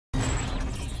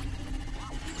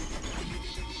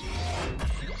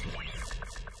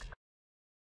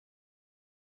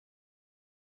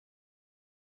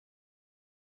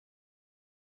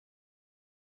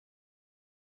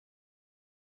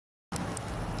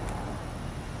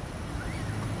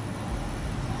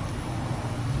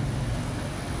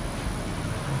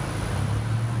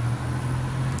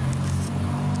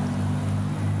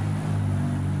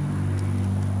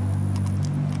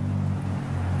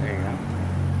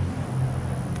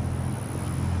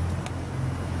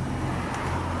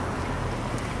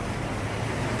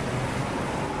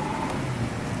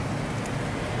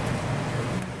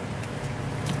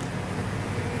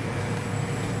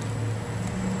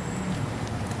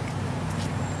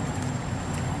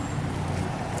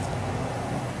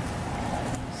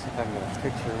if I can get a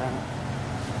picture of that.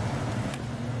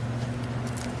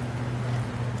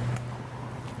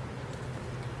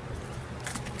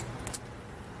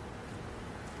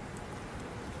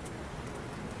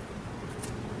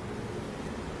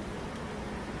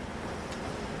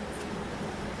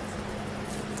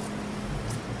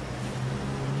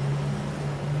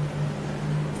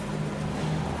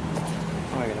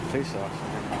 Oh, I got a police officer.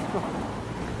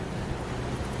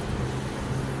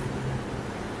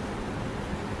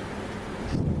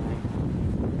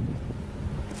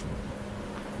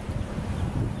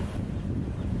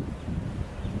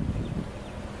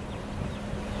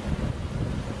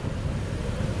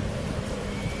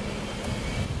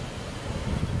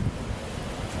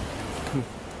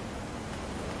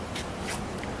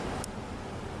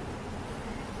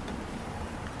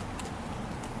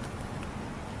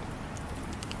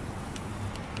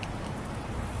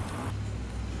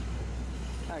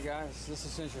 Hi guys, this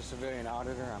is Central Civilian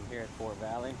Auditor. I'm here at Fort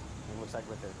Valley. It looks like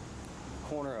with the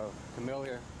corner of Camilla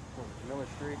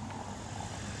Street,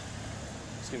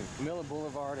 excuse me, Camilla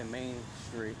Boulevard and Main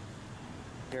Street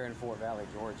here in Fort Valley,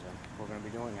 Georgia. We're going to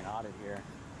be doing an audit here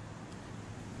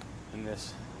in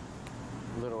this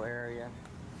little area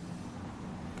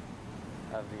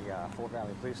of the Fort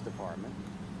Valley Police Department.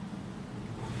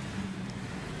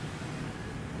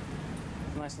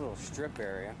 Nice little strip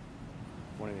area.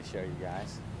 Wanted to show you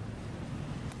guys.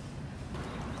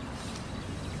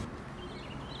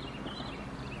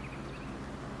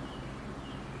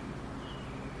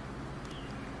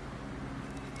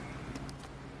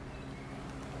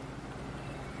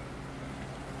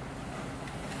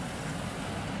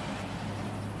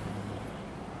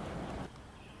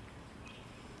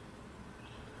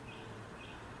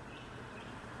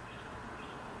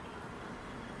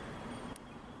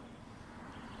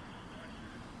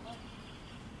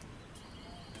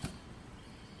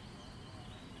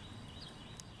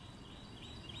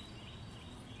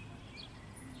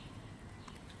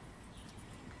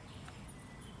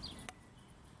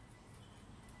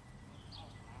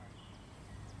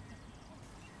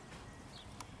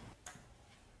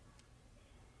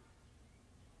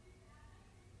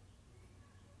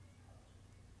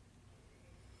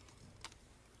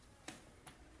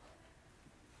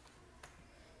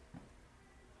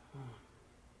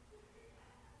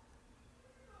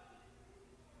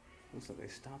 Looks like they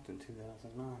stopped in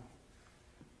 2009.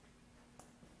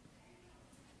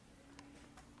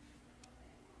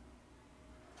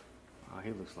 Oh,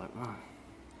 he looks like mine.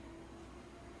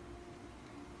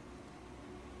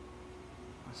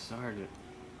 Sergeant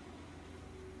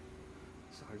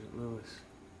Lewis,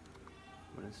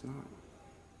 but it's not.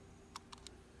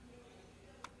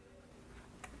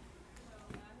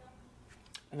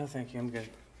 No, thank you. I'm good.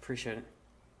 Appreciate it.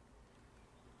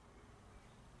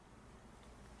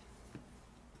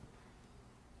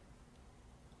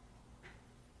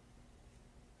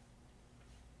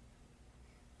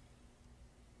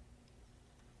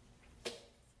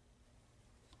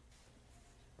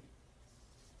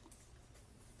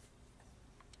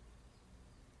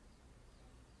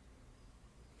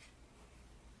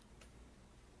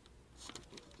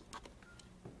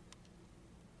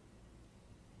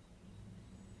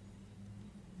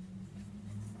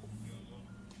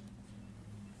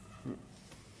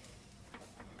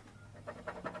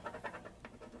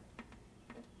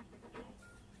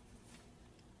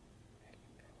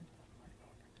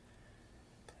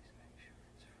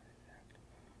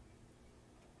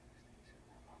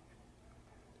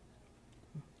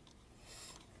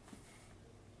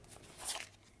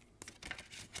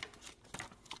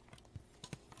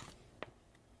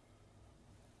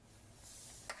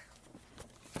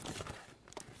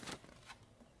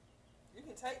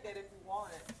 Take that if you want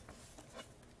it.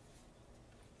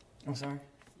 I'm sorry?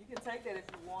 You can take that if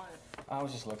you want it. I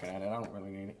was just looking at it. I don't really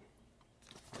need it.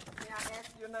 May I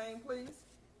ask your name, please?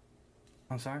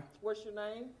 I'm sorry? What's your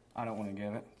name? I don't want to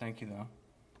give it. Thank you, though.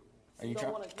 Are You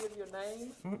don't want to give your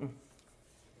name? Mm-mm.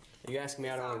 Are you asking me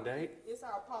out on a date? It's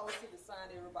our policy to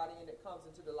sign everybody in that comes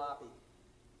into the lobby.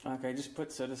 Okay, just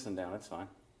put citizen down. It's fine.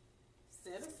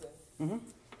 Citizen? Mm-hmm.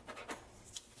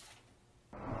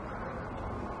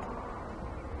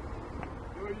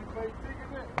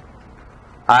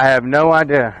 I have no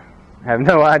idea.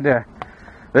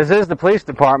 This is the police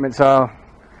department, so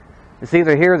it's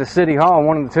either here or the city hall,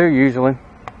 one of the two usually.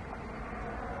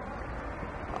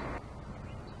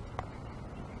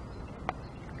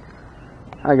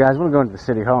 Alright guys, I'm going to go into the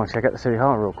city hall and check out the city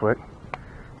hall real quick.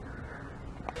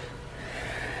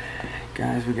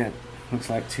 Guys, we got, looks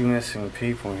like 2 missing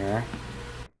people here.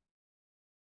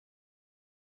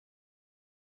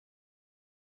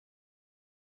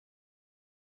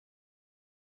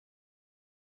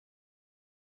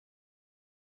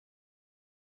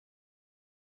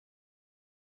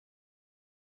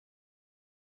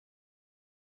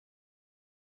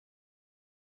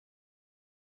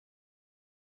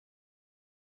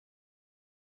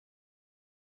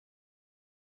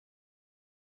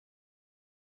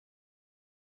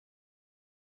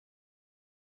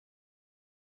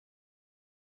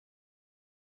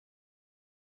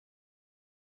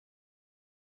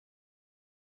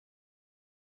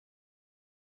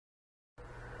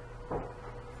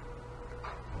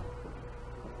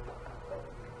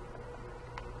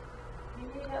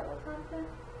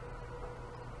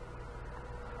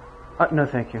 No,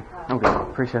 thank you. I'm good.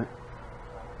 Appreciate it.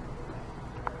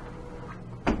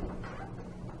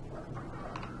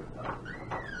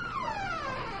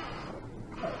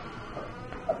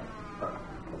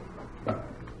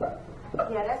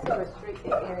 Yeah, that's a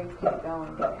restricted area. You can't go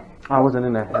in there. I wasn't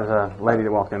in there. There's a lady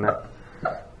that walked in there.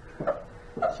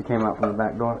 She came out from the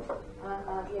back door.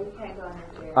 Yeah, you can't go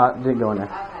in there. Didn't go in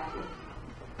there.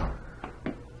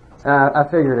 Okay. I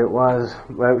figured it was.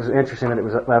 Well, it was interesting that it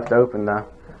was left open, though.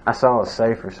 I saw a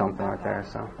safe or something right there,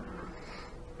 so.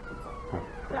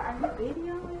 So are you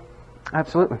videoing?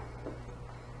 Absolutely.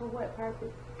 For what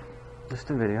purpose? Just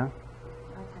a video.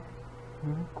 Okay.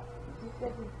 Mm-hmm. You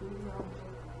said you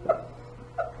videoing.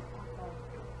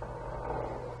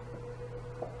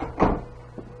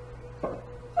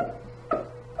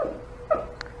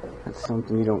 That's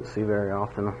something you don't see very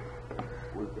often.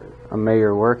 A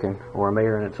mayor working, or a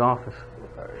mayor in its office.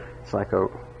 It's like an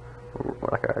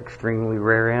extremely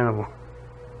rare animal.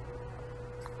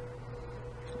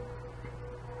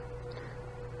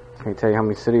 I can't tell you how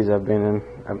many cities I've been in.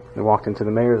 I walked into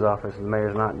the mayor's office and the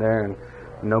mayor's not there, and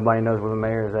nobody knows where the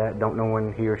mayor's at. Don't know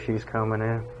when he or she's coming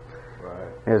in.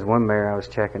 Right. There's one mayor I was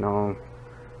checking on.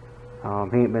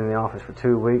 He ain't been in the office for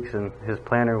 2 weeks, and his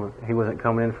planner, he wasn't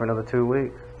coming in for another 2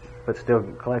 weeks, but still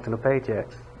collecting the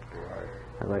paychecks. Right.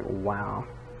 I was like, wow.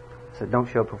 I said, don't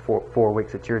show up for 4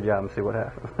 weeks at your job and see what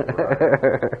happens.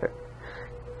 Right.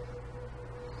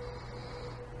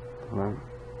 Right.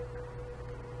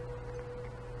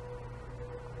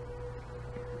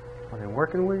 Are they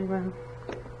working with you, man?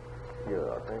 Yeah,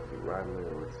 I think you're writing me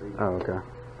a receipt. Oh, okay.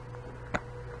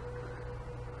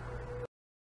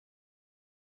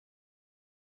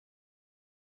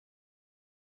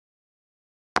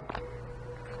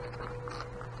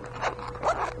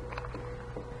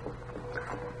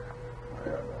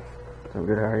 I'm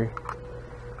good, how are you?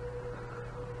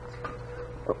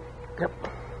 Oh, yep.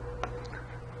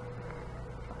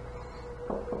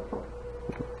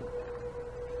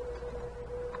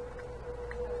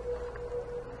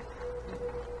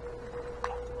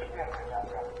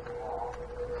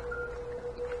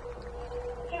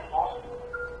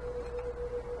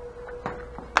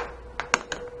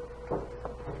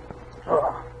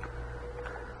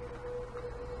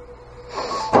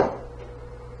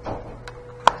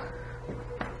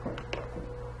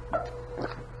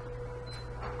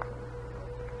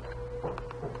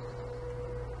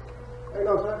 How you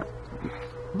doing, sir?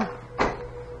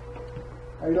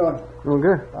 How you doing? Doing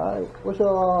good. All right. What's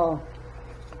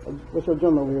your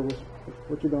agenda over here?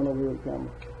 What you doing over here with the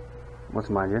camera? What's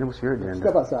my agenda? What's your agenda?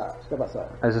 Step outside. Step outside.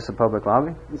 Is this a public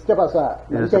lobby? You step outside.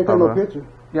 Is You this a can't take no public- picture.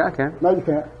 Yeah, I can. No, you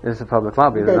can't. Is this a public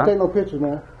lobby, You is it can't take not? no pictures,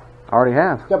 man. I already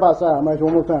have. Step outside. I'm asking you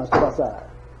one more time. Step outside.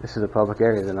 This is a public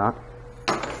area, is it not?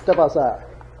 Step outside.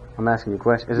 I'm asking you a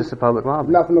question. Is this a public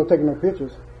lobby? Not for no taking no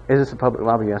pictures. Is this a public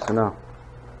lobby, yes or no? All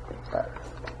right.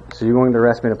 So you're going to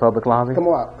arrest me in a public lobby? Come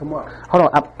on. Come on. Hold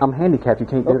on, I'm handicapped. You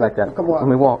can't do it Okay, like that. come on. Let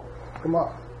me walk. Come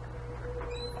on.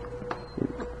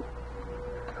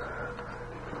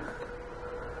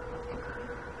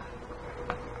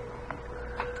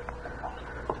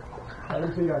 Let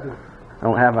me see your ID. I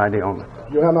don't have ID on me.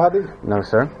 You have no ID? No,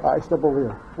 sir. All right, step over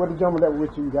here. What the gentleman that was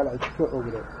with you? You got a foot over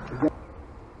there.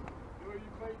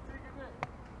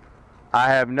 I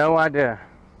have no idea.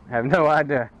 I have no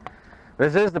idea.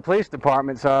 This is the police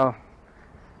department, so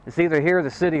it's either here or the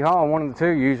city hall, one of the two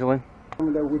usually.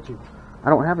 Gentleman that was with you. I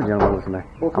don't have a gentleman with me.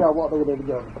 Both of y'all walked over there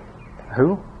together.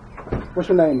 Who? What's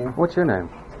your name, man? What's your name?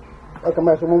 Okay, I'm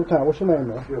asking one more time. What's your name,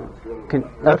 man?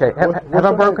 Okay, have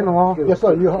I broken the law? Yes,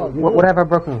 sir. You have. What have I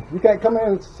broken? You can't come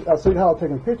in City Hall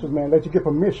taking pictures, man, unless you get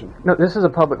permission. No, this is a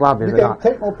public lobby, is You it can't not?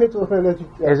 take no pictures unless you...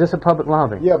 Is this a public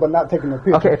lobby? Yeah, but not taking no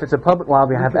pictures. Okay, if it's a public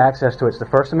lobby, I have access to it. It's the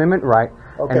First Amendment right.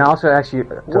 Okay. And I also ask you...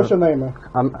 What's your name, man?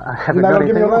 I haven't not done gonna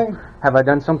give me anything your wrong. name? Have I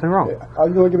done something wrong? Are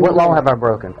you going to give me What your law name? have I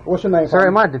broken? What's your name? Sir,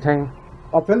 am partner? I detained?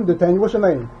 I'm finna detain you. What's your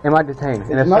name? Am I detained?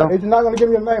 And If if so, you're not going to give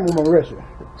me your name, I'm going to arrest you.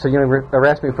 so you're going to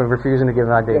arrest me for refusing to give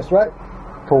an ID? That's right.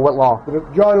 For what law? But if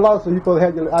you're a law, so you're supposed to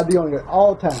have your ID on you at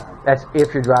all times. That's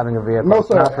if you're driving a vehicle. No,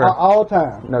 sir. Not for, All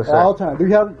time. No, sir. All time. Do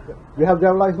you have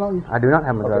driver's license on you? I do not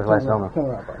have my driver's turn license around, on me. Turn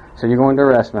around, buddy. So you're going to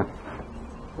arrest me?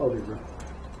 Hold it, bro.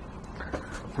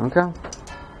 Okay.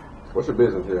 What's your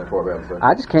business here in Fort Valley, sir?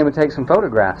 I just came to take some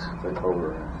photographs. Take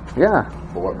over. Yeah,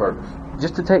 For what purpose?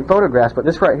 just to take photographs. But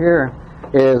this right here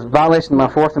is violation of my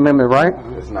Fourth Amendment right.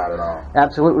 It's not at all.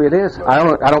 Absolutely, it is. I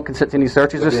don't consent to any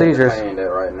searches or You're being seizures. detained at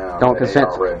right now. Don't At consent.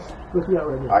 ARS. Let's be out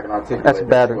right here. I can articulate That's that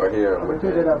battery. you are here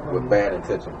Take that out from with me. bad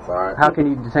intentions, all right? How can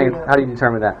you detain? How do you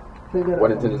determine that? Take that out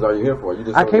What from me. intentions are you here for? You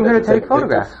just I told came me here that to you're take taking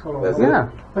photographs. pictures. Hold on, That's hold Yeah.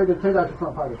 on. Take out your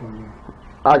front pocket from me.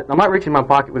 I might reach in my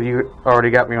pocket with you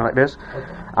already got me like this. Okay.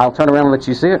 I'll turn around and let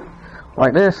you see it.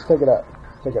 Like this. Take it out.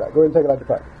 Take it out. Go ahead and take it out the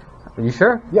pocket. Are you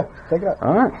sure? Yeah, take it out.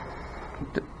 All right.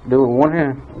 Do it with one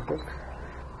hand. Okay.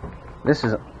 This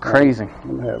is crazy. Let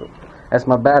me have it. That's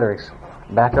my batteries.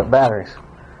 Backup batteries.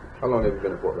 How long have you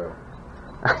been in Fort Valley?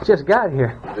 I just got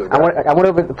here. I went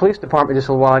over to the police department just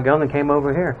a while ago and then came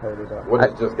over here. What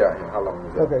just got here? How long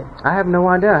was that? Okay. I have no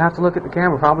idea. I have to look at the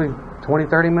camera. Probably 20,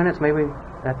 30 minutes, maybe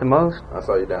at the most. I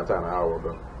saw you downtown an hour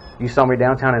ago. You saw me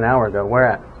downtown an hour ago. Where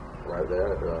at? Right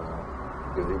there at the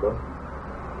gazebo.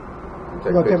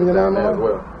 You gonna take me down there as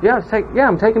well? Yeah,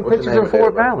 I'm taking What's pictures your name of and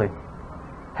Fort date of Valley.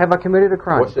 Have I committed a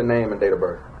crime? What's your name and date of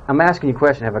birth? I'm asking you a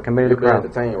question. Have I committed a You're crime?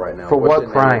 being detained right now. For What's what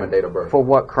your crime? name and date of birth? For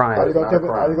what crime? Are you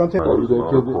gonna take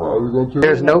it?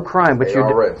 There's no crime, but you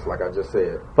arrest, like I just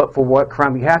said. But for what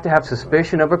crime? You have to have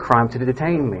suspicion of a crime to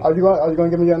detain me. Are you gonna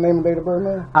give me your name and date of birth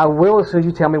now? I will as soon as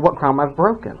you tell me what crime I've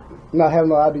broken. Not having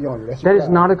no ID on you. That is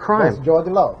not a crime. That's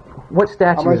Georgia law. What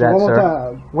statute is that,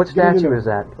 sir? What statute is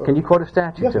that? Can you quote a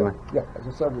statute yes, to me? Yeah, that's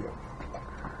a subject.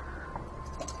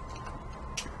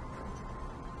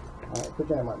 All right, put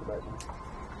your hand on the back.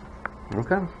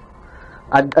 Okay.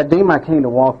 I deem I can't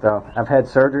walk though. I've had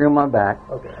surgery on my back.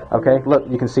 Okay. Okay. Look,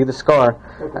 you can see the scar.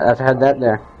 Okay. I've had that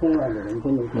there.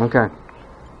 Okay.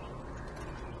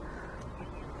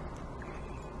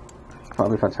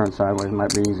 Probably if I turn sideways, it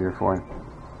might be easier for you.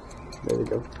 There we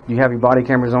go. Do you have your body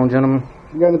cameras on, gentlemen?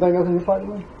 You got anything else in your pocket,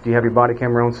 man? Do you have your body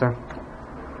camera on, sir?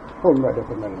 Hold him right there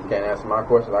for a minute. You can't answer my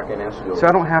questions. I can't answer yours. Sir,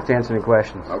 I don't have to answer any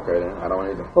questions. Okay, then. I don't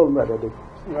either. Hold him right there, dude.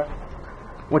 Right.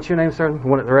 What's your name, sir? You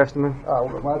want to arrest me?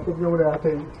 When I take you over there, I'll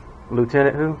tell you.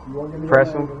 Lieutenant who? You want to give me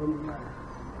Press your him. name?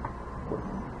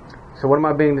 So what am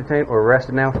I being detained or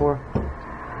arrested now for?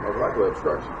 Most likely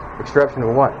obstruction. Obstruction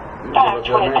of what? I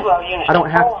I don't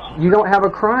have. You don't have a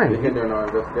crime. You're hindering our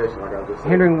investigation, like I just said.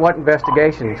 Hindering what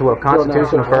investigation? To a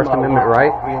constitutional First Amendment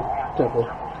right? Temple.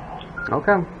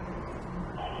 Okay.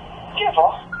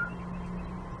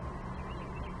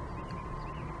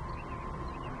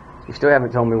 You still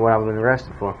haven't told me what I've been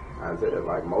arrested for. I said,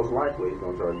 like, most likely he's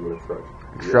going to charge you with obstruction.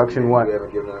 Obstruction what? You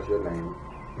haven't given us your name.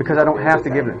 Because I don't have to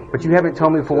give it. But you haven't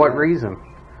told me for what reason.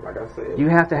 Like I said. You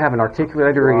have to have an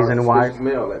articulated reason why. Suspicious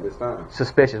male at this time.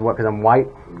 Suspicious what? Because I'm white?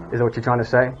 No. Is that what you're trying to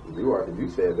say? You are. You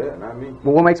said that, not me.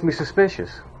 Well, what makes me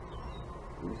suspicious?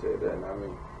 You said that, not me.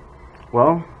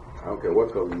 Well, I don't care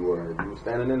what color you were. If you were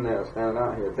standing in there, standing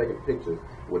out here, taking pictures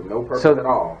with no purpose at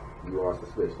all, you are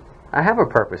suspicious. I have a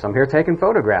purpose. I'm here taking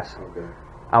photographs. Okay.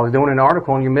 I was doing an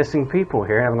article on your missing people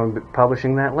here, and I'm going to be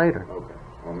publishing that later. Okay.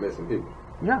 On missing people.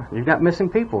 Yeah, you've got missing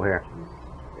people here.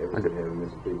 Every city has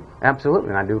missing people. Absolutely,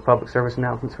 and I do public service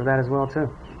announcements for that as well, too.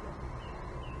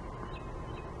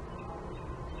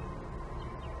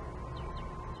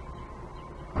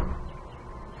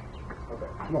 Okay,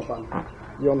 come on, partner.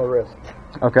 You're on the arrest.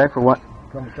 Okay, for what?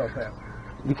 Come and talk fast.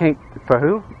 You can't, for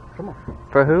who? Come on.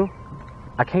 For who?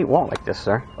 I can't walk like this,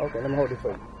 sir. Okay, let me hold this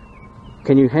for you.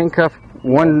 Can you handcuff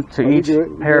one to each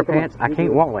pair of Come on. pants? I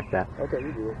can't walk like that. Okay,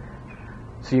 you do it.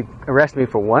 So you arrest me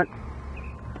for what?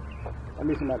 I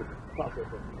need somebody to talk to you.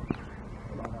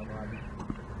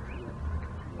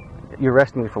 You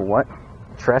arrest me for what?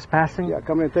 Trespassing? Yeah,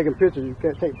 come in and taking pictures. You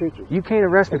can't take pictures. You can't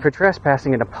arrest me for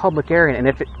trespassing in a public area, and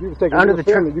if it You can take under the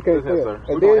film, you can't Listen, say sir, it.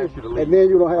 we're And gonna then, ask you to leave. and then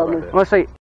you don't have How no. about that? let's say.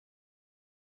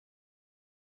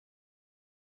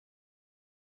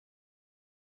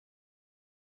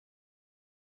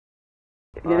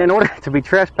 In order to be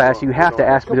trespassed, you have to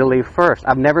ask me to leave first.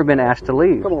 I've never been asked to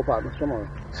leave. Come on, partner. Come on.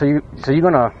 So you're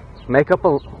gonna make up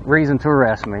a reason to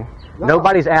arrest me. No.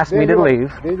 Nobody's asked me to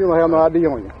leave. Then you don't have no ID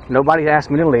on you. Nobody's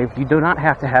asked me to leave. You do not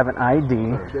have to have an ID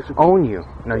on you.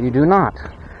 No, you do not.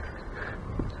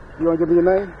 You want to give me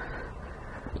your name?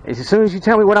 As soon as you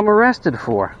tell me what I'm arrested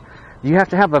for, you have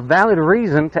to have a valid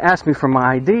reason to ask me for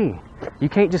my ID. You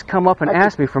can't just come up and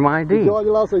ask me for my ID.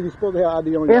 Georgia law says you're supposed to have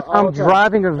ID on you. If I'm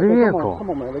driving a vehicle, Come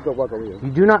on, man. Let's go walk over here.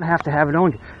 you do not have to have it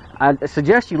on you. I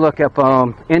suggest you look up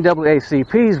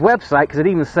NAACP's website because it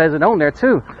even says it on there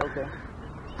too. Okay.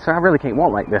 So I really can't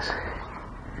walk like this.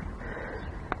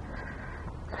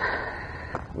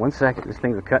 1 second, this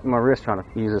thing's cutting my wrist trying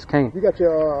to use this cane. You got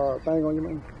your thing on you,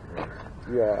 man?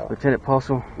 Yeah. Lieutenant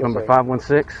Postal, Yes, number sir.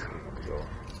 516.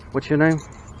 What's your name?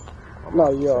 No,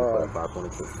 your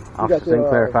 522. Officer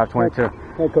Sinclair, 522.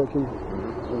 handcuff key.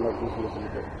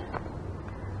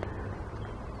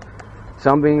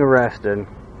 So I'm being arrested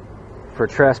for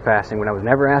trespassing when I was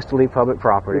never asked to leave public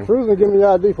property. Refusing to give me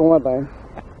your ID for one thing.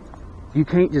 You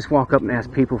can't just walk up and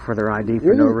ask people for their ID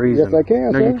for no reason. Yes, I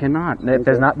can, No, sir. you cannot.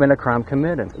 There's not been a crime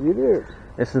committed. You did.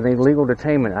 This is an illegal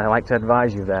detainment. I'd like to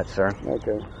advise you of that, sir.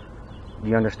 Okay. Do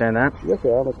you understand that? Yes,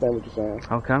 sir. I understand what you're saying.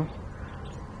 Okay.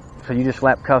 So you just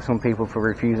slap cuffs on people for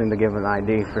refusing to give an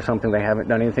ID for something they haven't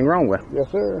done anything wrong with? Yes,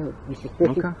 sir. You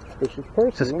suspicious, Okay. suspicious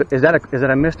person. Is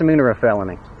that a misdemeanor or a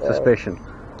felony? Suspicion.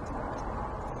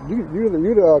 You're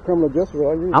the criminal justice.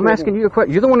 I'm asking you a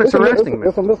question. You're the one that's arresting me.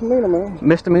 It's a misdemeanor, man.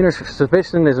 Misdemeanor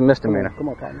suspicion is a misdemeanor. Come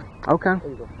on, partner. Okay. There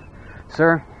you go.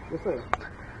 Sir, Yes, sir.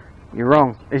 you're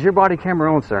wrong. Is your body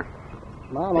camera on, sir?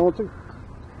 Mine on too.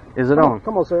 Is it on?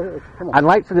 Come on, sir. Come on. I'd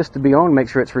like for this to be on, make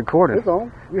sure it's recorded. It's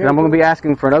on. I'm going to be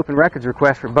asking for an open records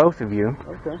request for both of you.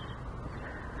 Okay.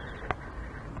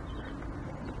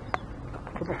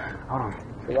 Hold on.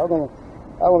 So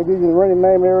I want to give you the running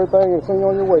name and everything and send you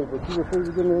on your way, but you refuse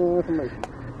to give me any information.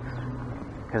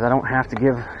 Because I don't have to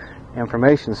give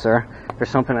information, sir, for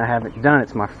something I haven't done.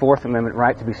 It's my Fourth Amendment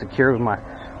right to be secure with my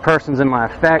persons and my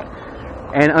effect,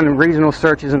 and unreasonable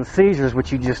searches and seizures,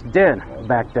 which you just did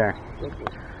back there.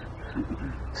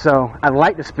 So I'd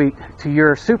like to speak to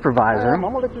your supervisor. I'm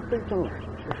going to let you speak to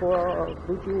him before I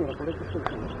speak to you. I'm going to let you speak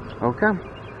to him.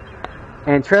 Okay.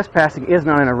 And trespassing is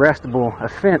not an arrestable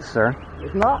offense, sir.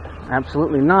 It's not.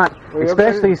 Absolutely not. Well,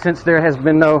 especially since there has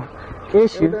been no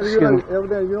issue. Excuse me.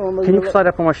 Can you slide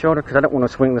up on my shoulder? Because I don't want to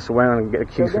swing this around and get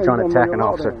accused of trying to attack an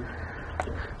officer.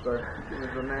 Sir, give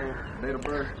us your name, date of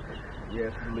birth.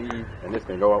 Yes, leave. And this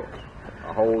can go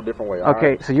a whole different way.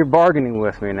 Okay, so you're bargaining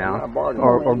with me now, I'm not bargaining.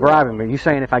 or bribing me. You're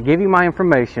saying if I give you my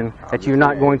information that you're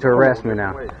not going to arrest me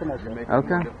now.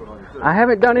 Okay. I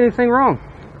haven't done anything wrong.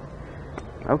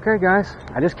 Okay, guys.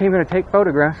 I just came here to take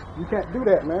photographs. You can't do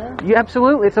that, man. You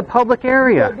absolutely. It's a public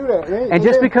area. You can't do that, man. And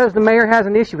just because the mayor has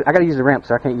an issue, I got to use the ramp,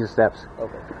 so I can't use the steps.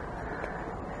 Okay.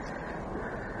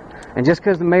 And just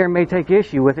because the mayor may take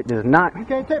issue with it does not. You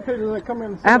can't take pictures and come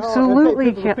in and say, Absolutely,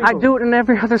 you can't. I do it in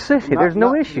every other city. There's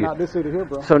no issue. Not this city here,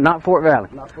 bro. So not Fort Valley.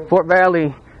 Fort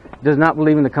Valley does not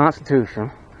believe in the Constitution.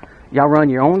 Y'all run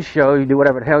your own show. You do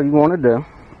whatever the hell you want to do.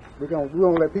 We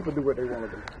don't let people do what they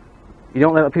want to do. You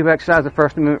don't let people exercise the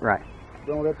First Amendment right.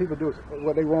 We don't let people do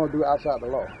what they want to do outside the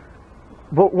law.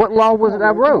 But what law was it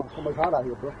I wrote? It's hot out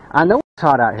here, bro. I know it's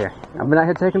hot out here. I've been out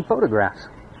here taking photographs.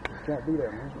 You can't do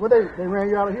that, man. What, they ran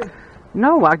you out of here?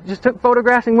 No, I just took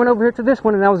photographs and went over here to this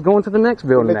one, and I was going to the next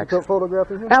building next. You took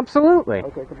photographs in here? Absolutely.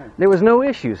 Okay, come on. There was no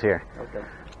issues here. Okay.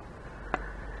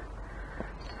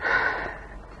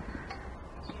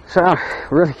 So I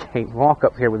really can't walk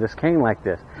up here with this cane like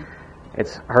this.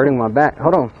 It's hurting my back.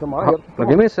 Hold on. Come on. Well,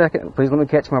 give me a second. Please let me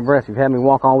catch my breath. You've had me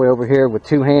walk all the way over here with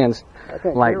two hands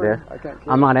like this.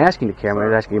 I'm not asking you to carry me.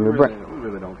 I'm asking you to give me a breath. We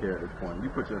really don't care at this point. You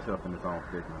put yourself in this own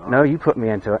predicament. No, you put me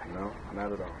into it. No,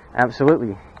 not at all.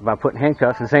 Absolutely. By putting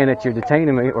handcuffs and saying that you're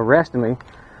detaining me or arresting me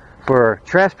for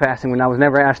trespassing when I was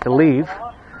never asked to leave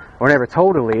or never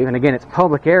told to leave. And again, it's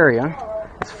public area.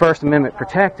 It's First Amendment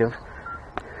protective.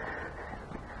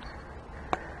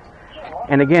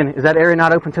 And again, is that area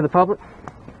not open to the public?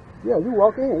 Yeah, you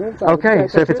walk in anytime. Okay,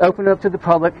 so if it's open up to the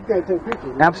public, you can't take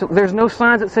pictures. absolutely. There's no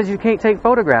signs that says you can't take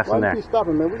photographs in there. Why you keep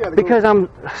stopping, man? We gotta because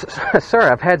go. Sir,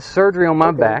 I've had surgery on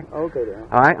my back. Okay, then.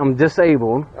 All right, I'm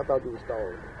disabled. I thought you were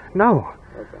stalled. No.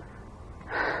 Okay.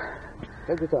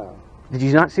 Take your time. Did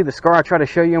you not see the scar I tried to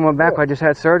show you on my back? Yeah. I just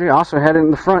had surgery. I also had it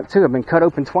in the front too. I've been cut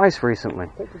open twice recently.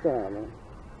 Take your time, man.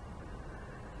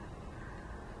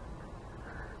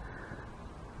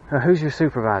 Who's your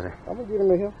supervisor? I'm gonna get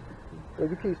him in here. If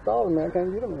you keep stalling, man, I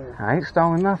can't get him in here. I ain't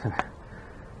stalling nothing.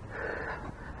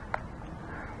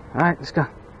 All right, let's go.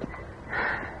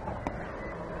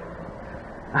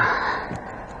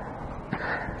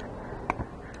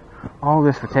 All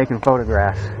this for taking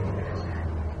photographs.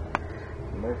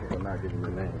 Most people are not giving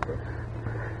your name, but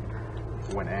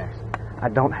when asked. I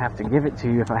don't have to give it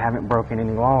to you if I haven't broken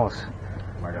any laws.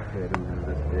 Like I said, it was an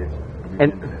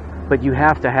investigation. But you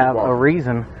have to have a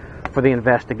reason for the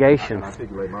investigation. I can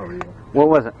articulate my reason. What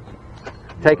was it?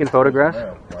 Taking photographs?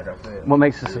 Yeah, like I said. What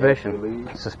makes suspicion?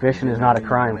 Suspicion is not a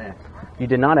crime. You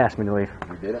did not ask me to leave.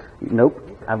 You did it?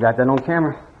 Nope. I've got that on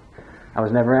camera. I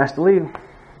was never asked to leave.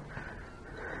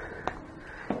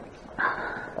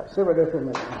 Sit right there for a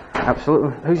minute.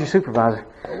 Absolutely. Who's your supervisor?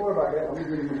 Don't worry about that. I'm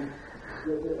gonna get him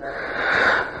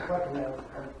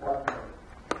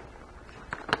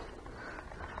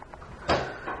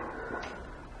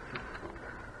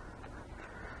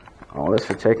All this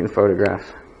for taking photographs.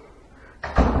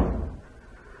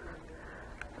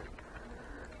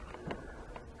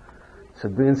 So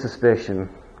being suspicious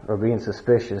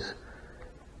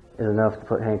is enough to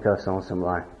put handcuffs on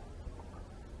somebody.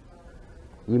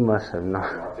 You must have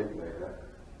not. Articulate that.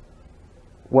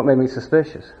 What made me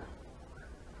suspicious?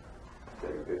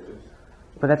 Taking pictures.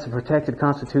 But that's a protected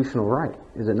constitutional right,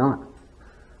 is it not?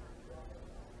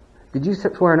 Did you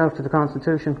swear an oath to the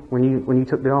Constitution when you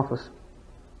took the office?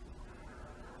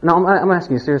 No, I'm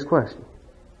asking you a serious question.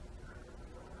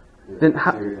 Then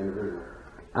how,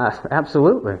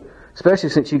 absolutely. Especially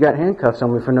since you got handcuffs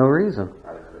on me for no reason.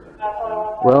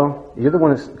 Well, you're the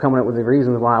one that's coming up with the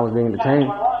reasons why I was being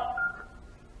detained.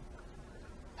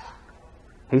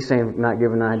 He's saying not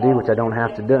giving an ID, which I don't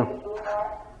have to do.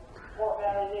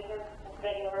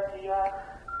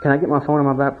 Can I get my phone in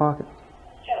my back pocket?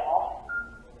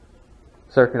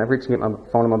 Sir, can I reach and get my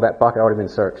phone in my back pocket? I've already been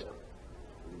searched.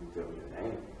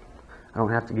 I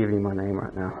don't have to give you my name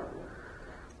right now.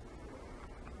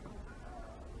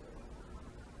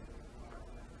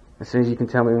 As soon as you can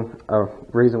tell me a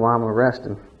reason why I'm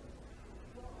arrested.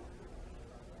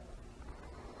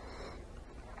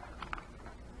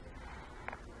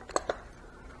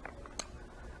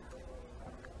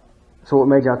 So what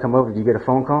made y'all come over? Did you get a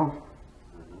phone call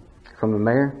from the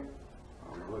mayor?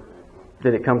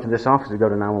 Did it come to this office or go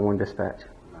to 911 dispatch?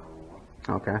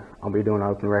 Okay, I'll be doing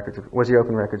open records. Where's your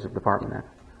open records department at?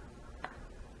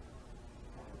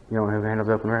 You know who handles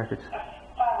open records?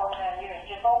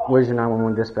 Where's your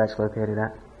 911 dispatch located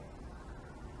at?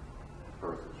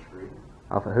 Person Street.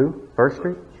 Off of who? First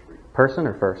Street? Person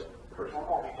or first?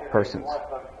 Persons.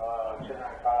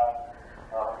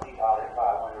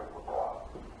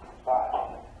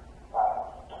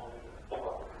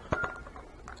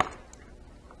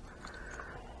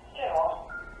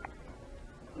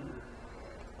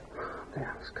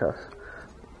 Damn, it's cuffs.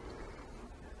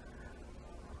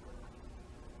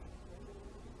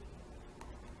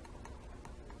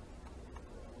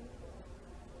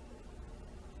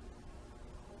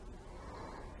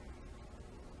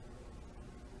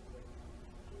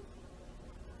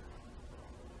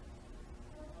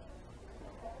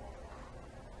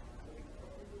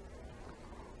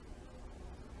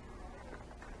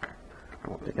 I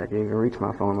don't think I can even reach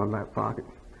my phone in my back pocket.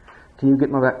 Can you get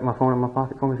my phone in my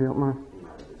pocket for me if you don't mind?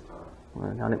 Well,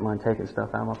 I didn't mind taking stuff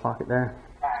out of my pocket there.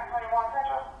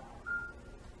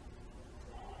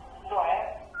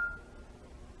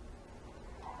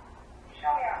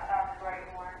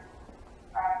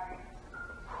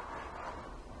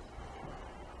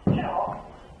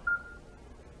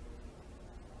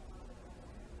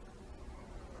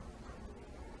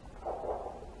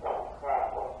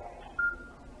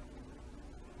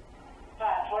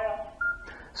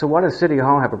 So why does City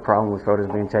Hall have a problem with photos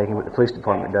being taken, but the police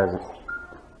department doesn't?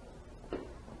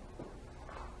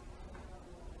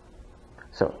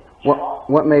 So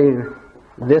what made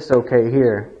this okay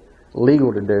here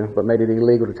legal to do, but made it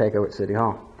illegal to take over at City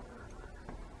Hall?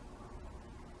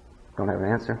 Don't have an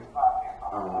answer.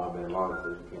 I don't know if their law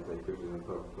says you can't take pictures in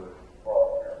public place.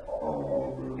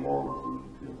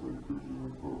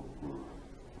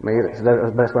 Me either. So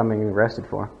that's what I'm being arrested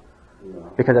for.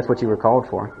 No. Because that's what you were called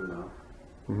for. No.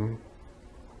 Mm-hmm.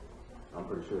 I'm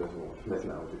pretty sure that's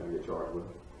not what you're going to get charged with.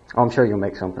 Oh, I'm sure you'll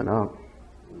make something up.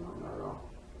 No, not at all.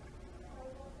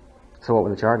 So what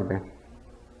would the charge be? It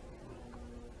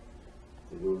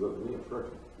was up to me,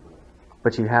 obstruction.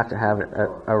 But you have to have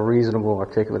a reasonable,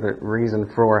 articulate reason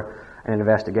for an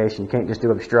investigation. You can't just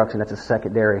do obstruction. That's a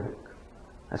secondary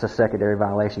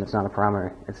violation. It's not a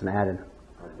primary. It's an added.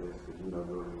 I guess because you know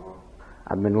doing it law.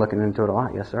 I've been looking into it a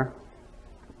lot, yes, sir.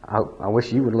 I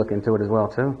wish you would look into it as well,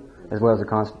 too, as well as the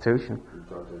Constitution. You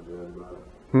talk to the judge about it?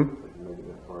 Hmm? If you make it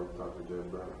that far, you talk to the judge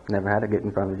about it? Never had to get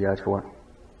in front of the judge for it.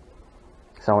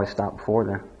 It's always stopped before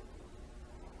then.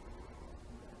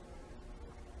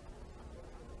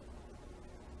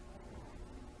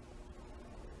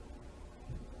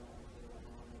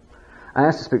 I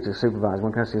asked to speak to the supervisor.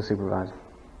 When can I see the supervisor?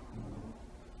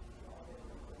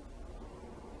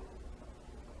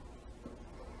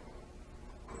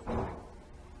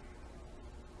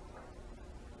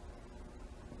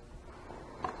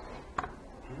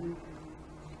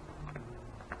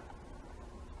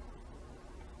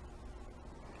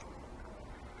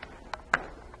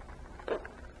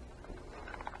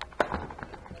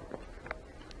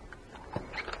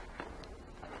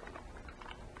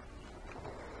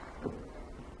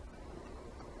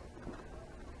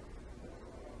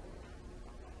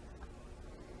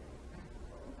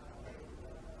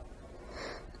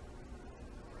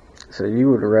 So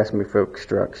you would arrest me for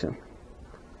obstruction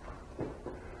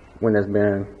when there's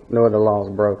been no other laws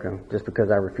broken, just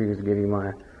because I refused to give you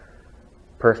my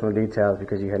personal details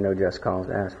because you had no just cause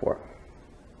to ask for it.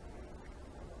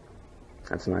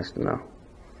 That's nice to know.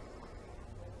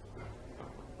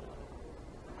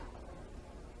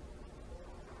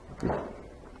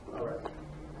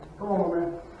 Come on,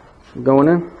 man. Going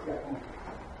in?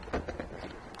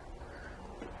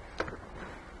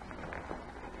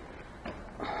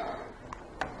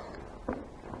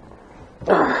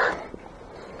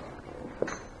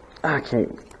 Okay.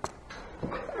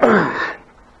 I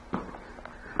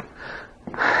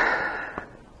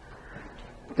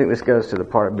think this goes to the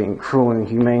part of being cruel and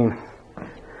inhumane.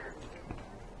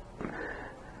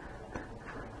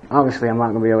 Obviously, I'm not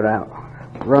going to be able to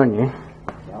outrun you.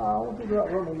 I want you to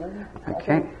outrun me, man.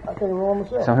 Okay. I can't run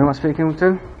myself. So who am I speaking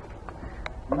to?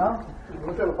 No?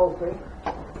 We'll tell the post there.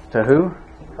 To who?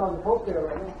 Call the post there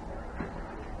right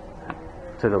now.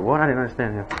 To the what? I didn't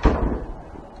understand him.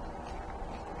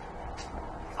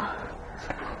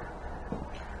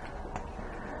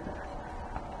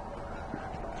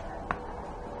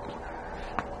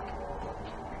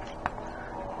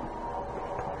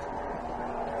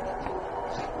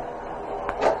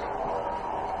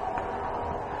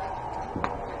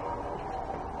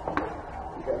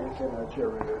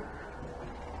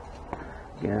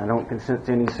 Yeah, I don't consent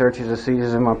to any searches or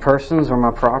seizures of my persons or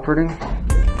my property.